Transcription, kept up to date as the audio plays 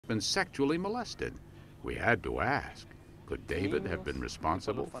been sexually molested. We had to ask, could David have been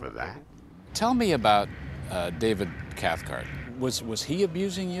responsible for that? Tell me about David Cathcart. Was he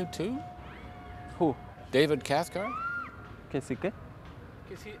abusing you too? Who? David Cathcart? ¿Que sí qué?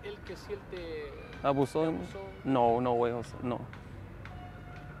 ¿Abusó de mí? No, no way, José, no.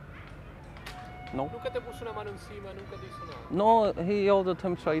 No. Nunca te puso una mano encima, nunca te hizo nada. No, he all the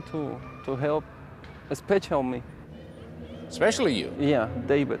time tried to help, especially me. Especially you? Yeah,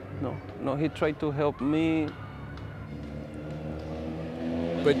 David. No, he tried to help me.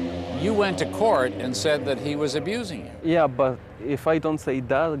 But you went to court and said that he was abusing you. Yeah, but if I don't say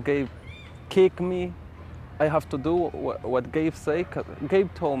that, Gabe kick me. I have to do what Gabe say. Gabe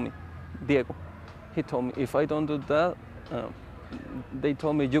told me, Diego, he told me, if I don't do that, they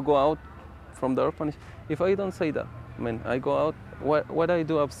told me, you go out from the orphanage. If I don't say that, I go out, what I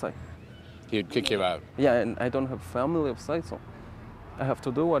do outside? He'd kick you out. Yeah, and I don't have family outside, so I have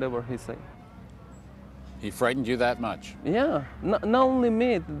to do whatever he say. He frightened you that much? Yeah, not only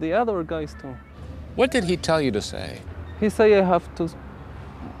me, the other guys too. What did he tell you to say? He say I have to...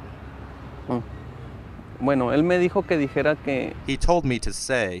 Bueno, él me dijo que dijera que... He told me to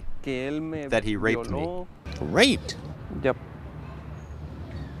say que él me that he raped violó. me. Raped? Yep.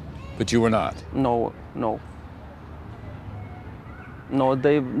 But you were not? No. No,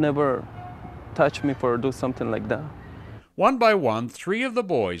 they never touched me for do something like that. One by one, 3 of the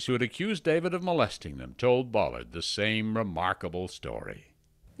boys who had accused David of molesting them told Bollard the same remarkable story.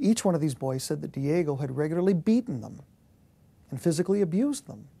 Each one of these boys said that Diego had regularly beaten them and physically abused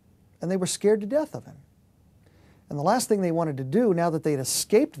them, and they were scared to death of him. And the last thing they wanted to do, now that they'd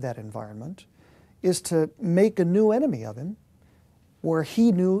escaped that environment, is to make a new enemy of him, where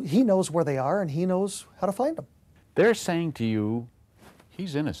he knows where they are and he knows how to find them. They're saying to you,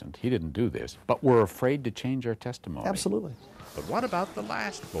 he's innocent, he didn't do this, but we're afraid to change our testimony. Absolutely. But what about the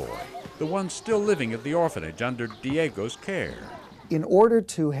last boy, the one still living at the orphanage under Diego's care? In order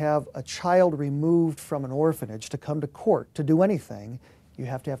to have a child removed from an orphanage to come to court to do anything, you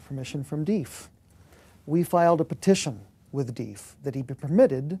have to have permission from DEEF. We filed a petition with DEEF that he be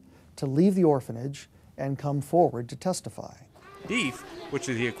permitted to leave the orphanage and come forward to testify. DEEF, which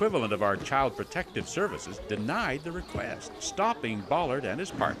is the equivalent of our Child Protective Services, denied the request, stopping Bollard and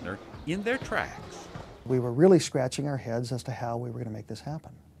his partner in their tracks. We were really scratching our heads as to how we were going to make this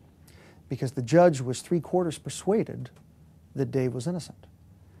happen, because the judge was 3/4 persuaded that Dave was innocent,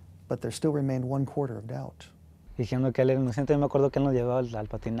 but there still remained 1/4 of doubt. Diciendo que él era inocente, me acuerdo que él nos llevaba al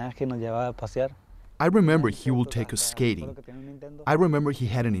patinaje, nos llevaba a pasear. I remember he would take us skating. I remember he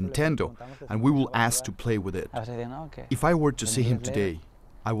had a Nintendo, and we will ask to play with it. If I were to see him today,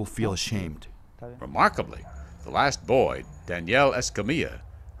 I will feel ashamed. Remarkably, the last boy, Daniel Escamilla,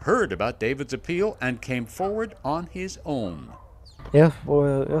 heard about David's appeal and came forward on his own. I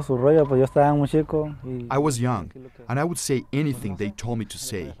was young, and I would say anything they told me to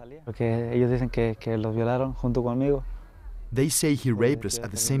say. They say he raped us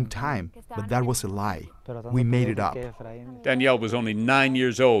at the same time, but that was a lie. We made it up. Daniel was only 9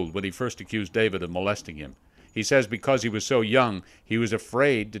 years old when he first accused David of molesting him. He says because he was so young, he was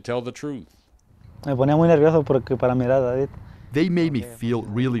afraid to tell the truth. They made me feel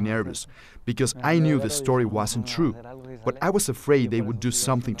really nervous because I knew the story wasn't true, but I was afraid they would do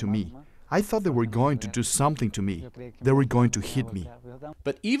something to me. I thought they were going to do something to me. They were going to hit me.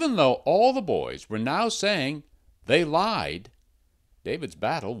 But even though all the boys were now saying they lied, David's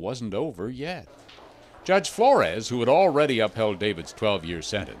battle wasn't over yet. Judge Flores, who had already upheld David's 12-year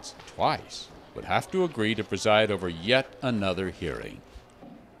sentence twice, would have to agree to preside over yet another hearing.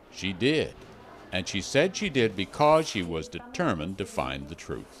 She did, and she said she did because she was determined to find the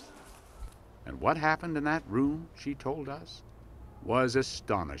truth. And what happened in that room, she told us, was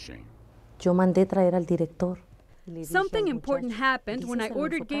astonishing. Yo mandé traer al director. Something important happened when I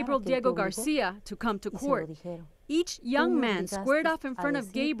ordered Gabriel Diego Garcia to come to court. Each young man squared off in front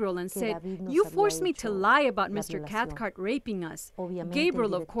of Gabriel and said, "You forced me to lie about Mr. Cathcart raping us."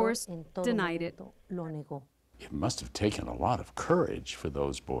 Gabriel, of course, denied it. It must have taken a lot of courage for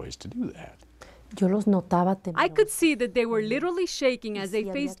those boys to do that. I could see that they were literally shaking as they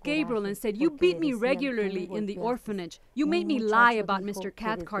faced Gabriel and said, "You beat me regularly in the orphanage. You made me lie about Mr.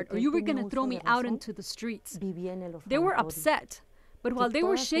 Cathcart, or you were going to throw me out into the streets." They were upset. But while they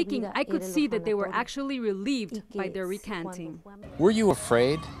were shaking, I could see that they were actually relieved by their recanting. Were you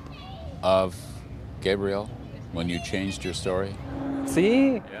afraid of Gabriel when you changed your story?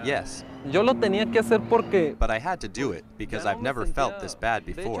 Sí. Yes. Yo lo tenía que hacer porque... But I had to do it because I've never felt this bad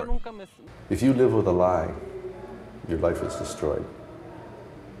before. If you live with a lie, your life is destroyed.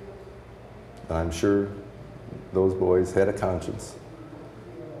 I'm sure those boys had a conscience,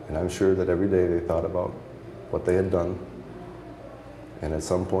 And I'm sure that every day they thought about what they had done. And at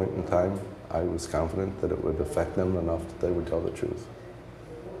some point in time, I was confident that it would affect them enough that they would tell the truth.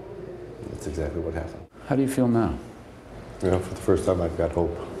 And that's exactly what happened. How do you feel now? You know, for the first time, I've got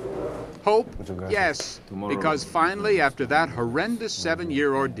hope. Hope? Yes, because finally, after that horrendous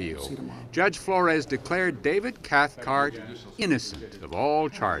 7-year ordeal, Judge Flores declared David Cathcart innocent of all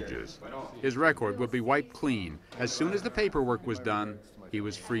charges. His record would be wiped clean. As soon as the paperwork was done, he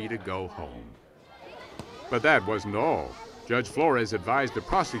was free to go home. But that wasn't all. Judge Flores advised the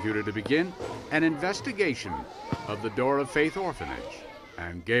prosecutor to begin an investigation of the Door of Faith Orphanage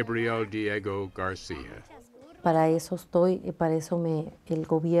and Gabriel Diego Garcia. As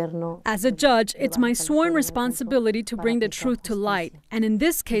a judge, it's my sworn responsibility to bring the truth to light, and in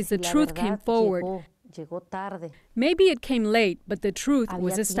this case, the truth came forward. Maybe it came late, but the truth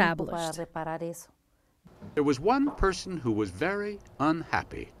was established. There was one person who was very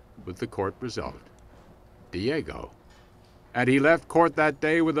unhappy with the court result, Diego. And he left court that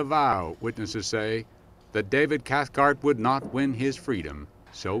day with a vow, witnesses say, that David Cathcart would not win his freedom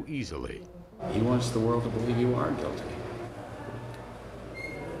so easily. He wants the world to believe you are guilty.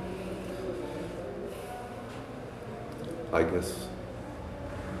 I guess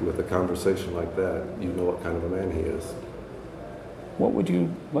with a conversation like that, you know what kind of a man he is. What would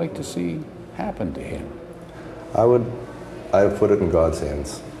you like to see happen to him? I have put it in God's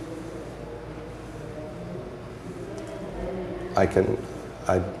hands. I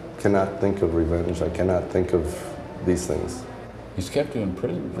cannot think of revenge. I cannot think of these things. He's kept you in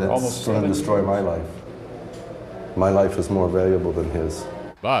prison for That's almost going to destroy my life. My life is more valuable than his.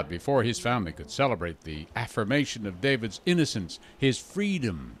 But before his family could celebrate the affirmation of David's innocence, his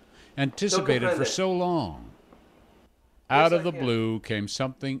freedom, anticipated for so long, out of the blue came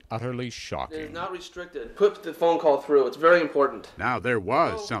something utterly shocking. It is not restricted. Put the phone call through. It's very important. Now there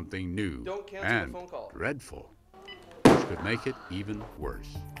was something new and dreadful, which could make it even worse.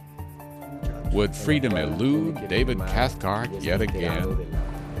 Would freedom elude David Cathcart yet again?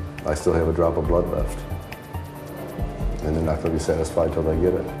 I still have a drop of blood left. And they're not going to be satisfied till they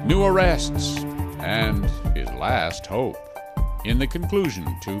get it. New arrests and his last hope in the conclusion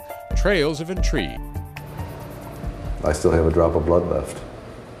to Trails of Intrigue. I still have a drop of blood left.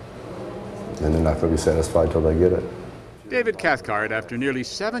 And they're not going to be satisfied till they get it. David Cathcart, after nearly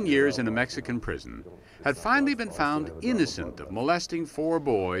 7 years in a Mexican prison, had finally been found innocent of molesting 4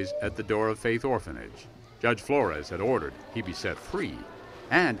 boys at the Door of Faith Orphanage. Judge Flores had ordered he be set free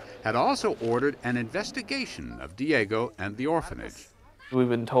and had also ordered an investigation of Diego and the orphanage. We've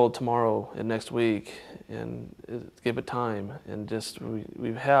been told tomorrow and next week, and give it time, and just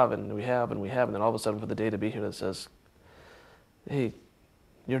we have, and then all of a sudden for the day to be here that says, hey,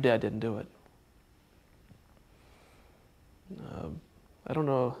 your dad didn't do it. I don't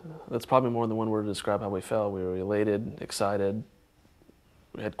know, that's probably more than one word to describe how we felt. We were elated, excited.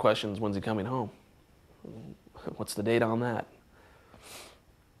 We had questions, when's he coming home? What's the date on that?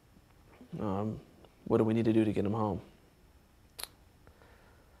 What do we need to do to get him home?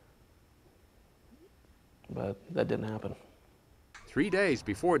 But that didn't happen. 3 days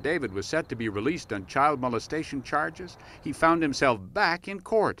before David was set to be released on child molestation charges, he found himself back in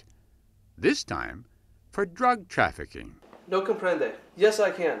court, this time for drug trafficking. No comprende. Yes,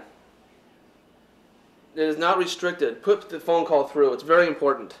 I can. It is not restricted. Put the phone call through. It's very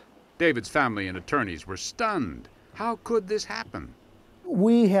important. David's family and attorneys were stunned. How could this happen?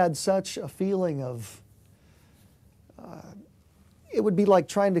 We had such a feeling of, it would be like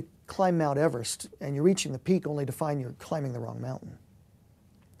trying to climb Mount Everest and you're reaching the peak only to find you're climbing the wrong mountain.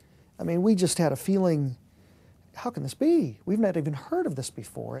 I mean, we just had a feeling, how can this be? We've not even heard of this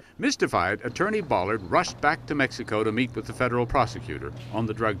before. Mystified, Attorney Ballard rushed back to Mexico to meet with the federal prosecutor on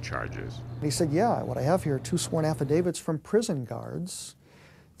the drug charges. He said, yeah, what I have here are 2 sworn affidavits from prison guards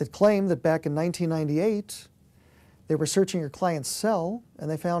that claim that back in 1998, they were searching your client's cell and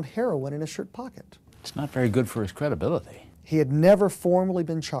they found heroin in his shirt pocket. It's not very good for his credibility. He had never formally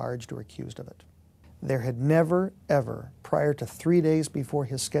been charged or accused of it. There had never, ever, prior to 3 days before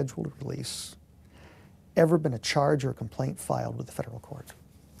his scheduled release, ever been a charge or a complaint filed with the federal court.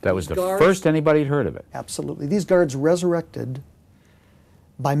 That was the first anybody had heard of it. Absolutely. These guards resurrected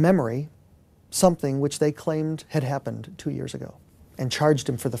by memory something which they claimed had happened 2 years ago and charged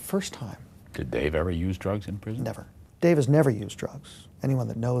him for the first time. Did Dave ever use drugs in prison? Never. Dave has never used drugs. Anyone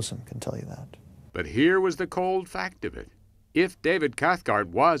that knows him can tell you that. But here was the cold fact of it. If David Cathcart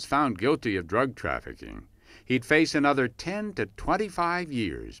was found guilty of drug trafficking, he'd face another 10 to 25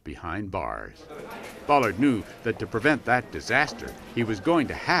 years behind bars. Ballard knew that to prevent that disaster, he was going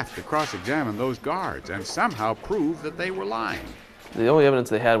to have to cross-examine those guards and somehow prove that they were lying. The only evidence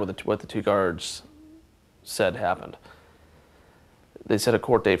they had was what the two guards said happened. They set a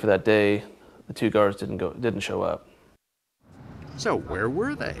court date for that day. The two guards didn't show up. So where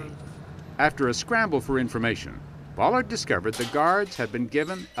were they? After a scramble for information, Ballard discovered the guards had been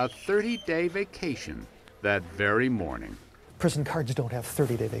given a 30-day vacation that very morning. Prison guards don't have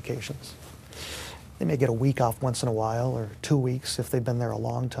 30-day vacations. They may get a week off once in a while, or 2 weeks if they've been there a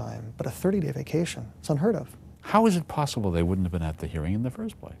long time, but a 30-day vacation, it's unheard of. How is it possible they wouldn't have been at the hearing in the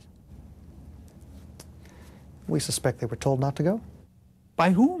first place? We suspect they were told not to go.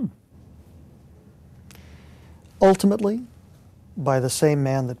 By whom? Ultimately, by the same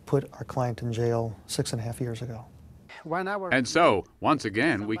man that put our client in jail 6.5 years ago. And so, once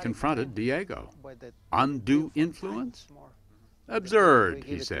again, we confronted Diego. Undue influence? Absurd,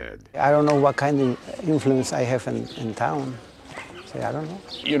 he said. I don't know what kind of influence I have in town. So I don't know.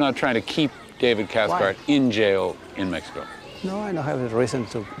 You're not trying to keep David Cathcart in jail in Mexico? No, I don't have a reason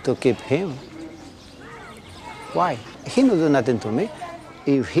to keep him. Why? He don't do nothing to me.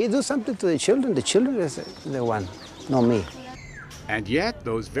 If he do something to the children is the one, not me. And yet,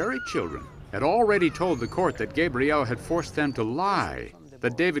 those very children had already told the court that Gabriel had forced them to lie,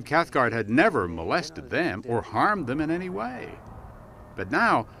 that David Cathcart had never molested them or harmed them in any way. But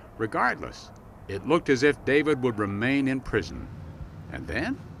now, regardless, it looked as if David would remain in prison. And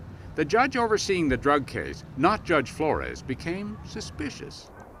then, the judge overseeing the drug case, not Judge Flores, became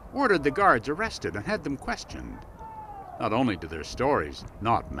suspicious, ordered the guards arrested and had them questioned. Not only did their stories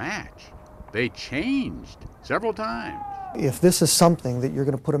not match, they changed several times. If this is something that you're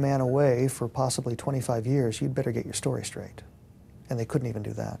going to put a man away for possibly 25 years, you'd better get your story straight. And they couldn't even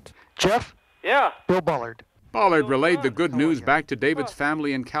do that. Jeff? Yeah? Bill Ballard. Ballard relayed the good news back to David's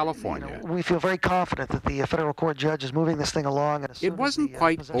family in California. We feel very confident that the federal court judge is moving this thing along. And it wasn't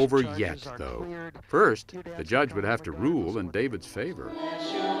quite over yet, though. First, the judge would have to rule in David's favor.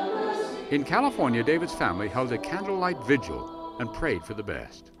 In California, David's family held a candlelight vigil and prayed for the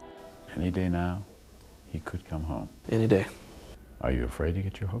best. Any day now, he could come home. Any day. Are you afraid to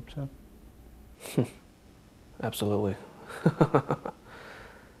get your hopes up? Absolutely.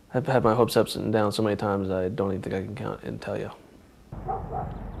 I've had my hopes up and down so many times I don't even think I can count and tell you.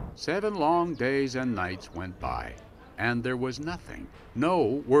 7 long days and nights went by, and there was nothing,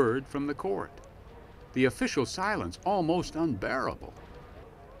 no word from the court. The official silence almost unbearable.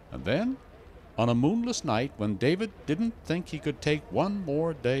 And then, on a moonless night when David didn't think he could take one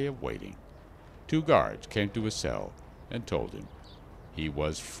more day of waiting, 2 guards came to his cell and told him he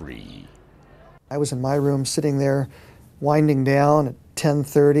was free. I was in my room sitting there winding down at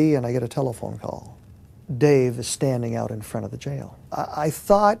 10:30 and I get a telephone call. Dave is standing out in front of the jail. I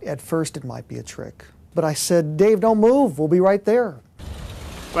thought at first it might be a trick, but I said, Dave, don't move, we'll be right there.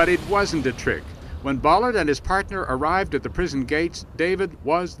 But it wasn't a trick. When Ballard and his partner arrived at the prison gates, David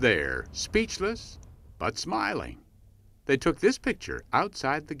was there, speechless but smiling. They took this picture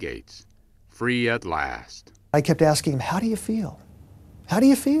outside the gates, free at last. I kept asking him, how do you feel? How do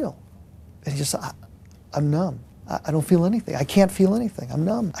you feel? And he just said, I'm numb. I don't feel anything. I can't feel anything. I'm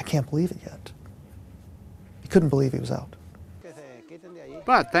numb. I can't believe it yet. He couldn't believe he was out.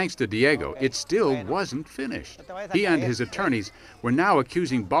 But thanks to Diego, it still wasn't finished. He and his attorneys were now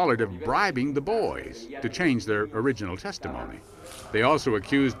accusing Ballard of bribing the boys to change their original testimony. They also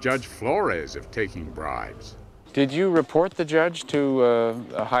accused Judge Flores of taking bribes. Did you report the judge to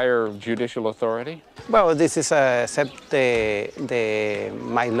a higher judicial authority? Well, this is except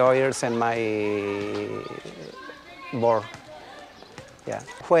my lawyers and my board. Yeah.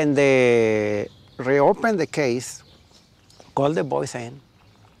 When they reopened the case, call the boys in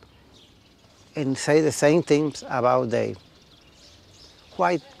and say the same things about Dave.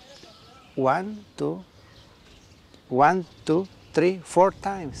 Why 1, 2, 3, 4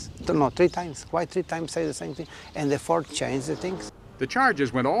 times? No, 3 times. Why 3 times say the same thing? And the 4th change the things? The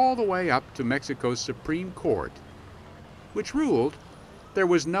charges went all the way up to Mexico's Supreme Court, which ruled there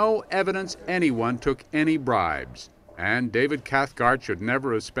was no evidence anyone took any bribes, and David Cathcart should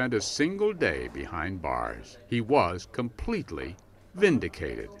never have spent a single day behind bars. He was completely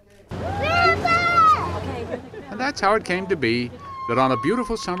vindicated. And that's how it came to be that on a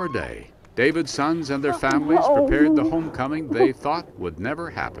beautiful summer day, David's sons and their families prepared the homecoming they thought would never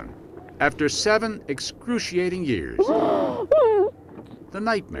happen. After 7 excruciating years, the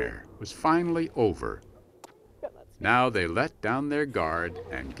nightmare was finally over. Now they let down their guard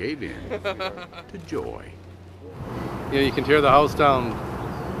and gave in to joy. Yeah, you can tear the house down,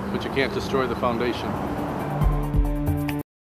 but you can't destroy the foundation.